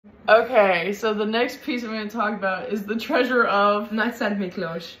Okay, so the next piece I'm going to talk about is the treasure of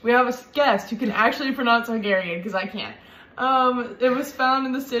Nagyszentmiklós. We have a guest who can actually pronounce Hungarian, because I can't. It was found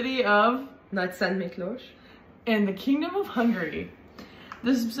in the city of Nagyszentmiklós. In the Kingdom of Hungary.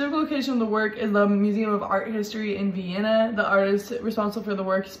 The specific location of the work is the Museum of Art History in Vienna. The artist responsible for the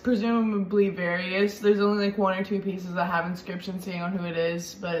work is presumably various. There's only like 1 or 2 pieces that have inscriptions saying on who it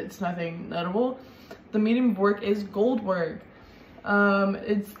is, but it's nothing notable. The medium of work is gold work.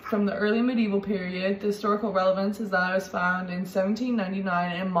 It's from the early medieval period. The historical relevance is that it was found in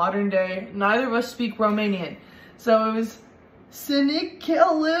 1799 in modern day. Neither of us speak Romanian. So it was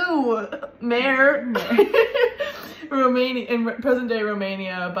Sinicelu, Mayor, Romania, in present-day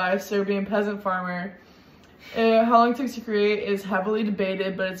Romania by a Serbian peasant farmer. How long it took to create is heavily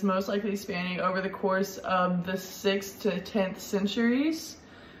debated, but it's most likely spanning over the course of the 6th to 10th centuries.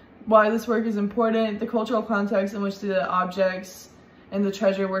 Why this work is important: the cultural context in which the objects and the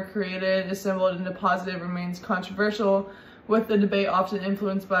treasure were created, assembled, and deposited remains controversial, with the debate often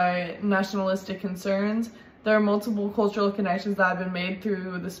influenced by nationalistic concerns. There are multiple cultural connections that have been made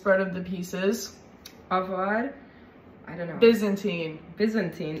through the spread of the pieces. Avar, I don't know.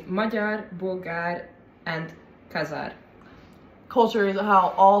 Byzantine, Magyar, Bulgar, and Khazar. Cultures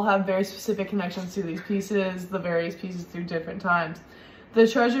how all have very specific connections to these pieces, the various pieces through different times. The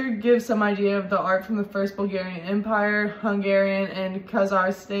treasure gives some idea of the art from the First Bulgarian Empire, Hungarian, and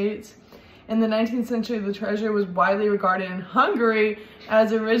Khazar states. In the 19th century, the treasure was widely regarded in Hungary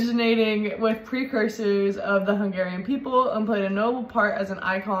as originating with precursors of the Hungarian people and played a notable part as an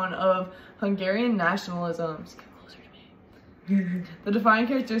icon of Hungarian nationalism. Get closer to me. The defining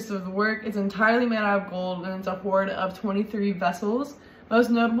characteristics of the work is entirely made out of gold, and it's a hoard of 23 vessels. Most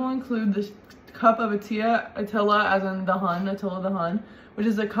notable include the cup of Attila, as in the Hun, Attila the Hun, which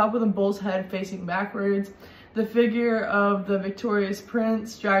is a cup with a bull's head facing backwards. The figure of the victorious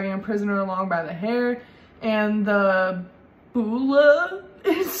prince dragging a prisoner along by the hair, and the Bula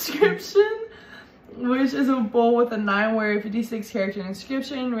inscription, which is a bowl with a 9-word 56-character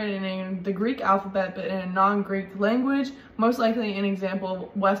inscription written in the Greek alphabet but in a non-Greek language, most likely an example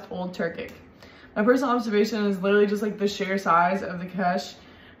of West Old Turkic. My personal observation is literally just like the sheer size of the cache,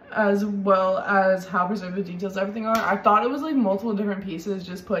 as well as how preserved the details everything are. I thought it was like multiple different pieces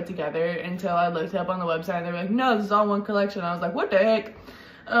just put together until I looked up on the website and they were like, no, this is all one collection. I was like, what the heck?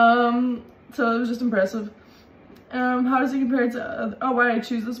 So it was just impressive. How does it compare to, why did I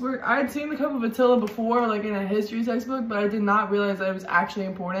choose this work? I had seen the Cup of Attila before, like in a history textbook, but I did not realize that it was actually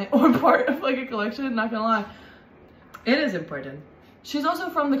important or part of like a collection, not gonna lie. It is important. She's also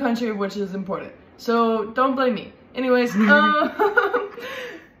from the country, which is important. So don't blame me. Anyways,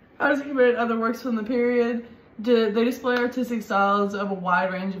 how does it compare to other works from the period? They display artistic styles of a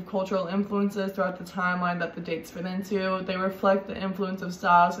wide range of cultural influences throughout the timeline that the dates fit into. They reflect the influence of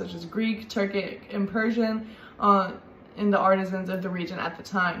styles such as Greek, Turkic, and Persian in the artisans of the region at the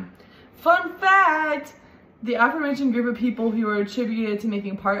time. Fun fact! The aforementioned group of people who are attributed to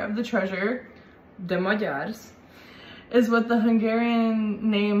making part of the treasure, the Magyars, is what the Hungarian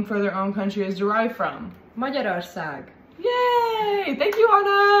name for their own country is derived from. Magyarország. Yay! Thank you,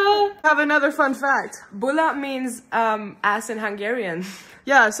 Anna! Have another fun fact. Bula means ass in Hungarian.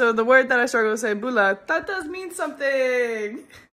 Yeah, so the word that I struggle to say, bula, that does mean something.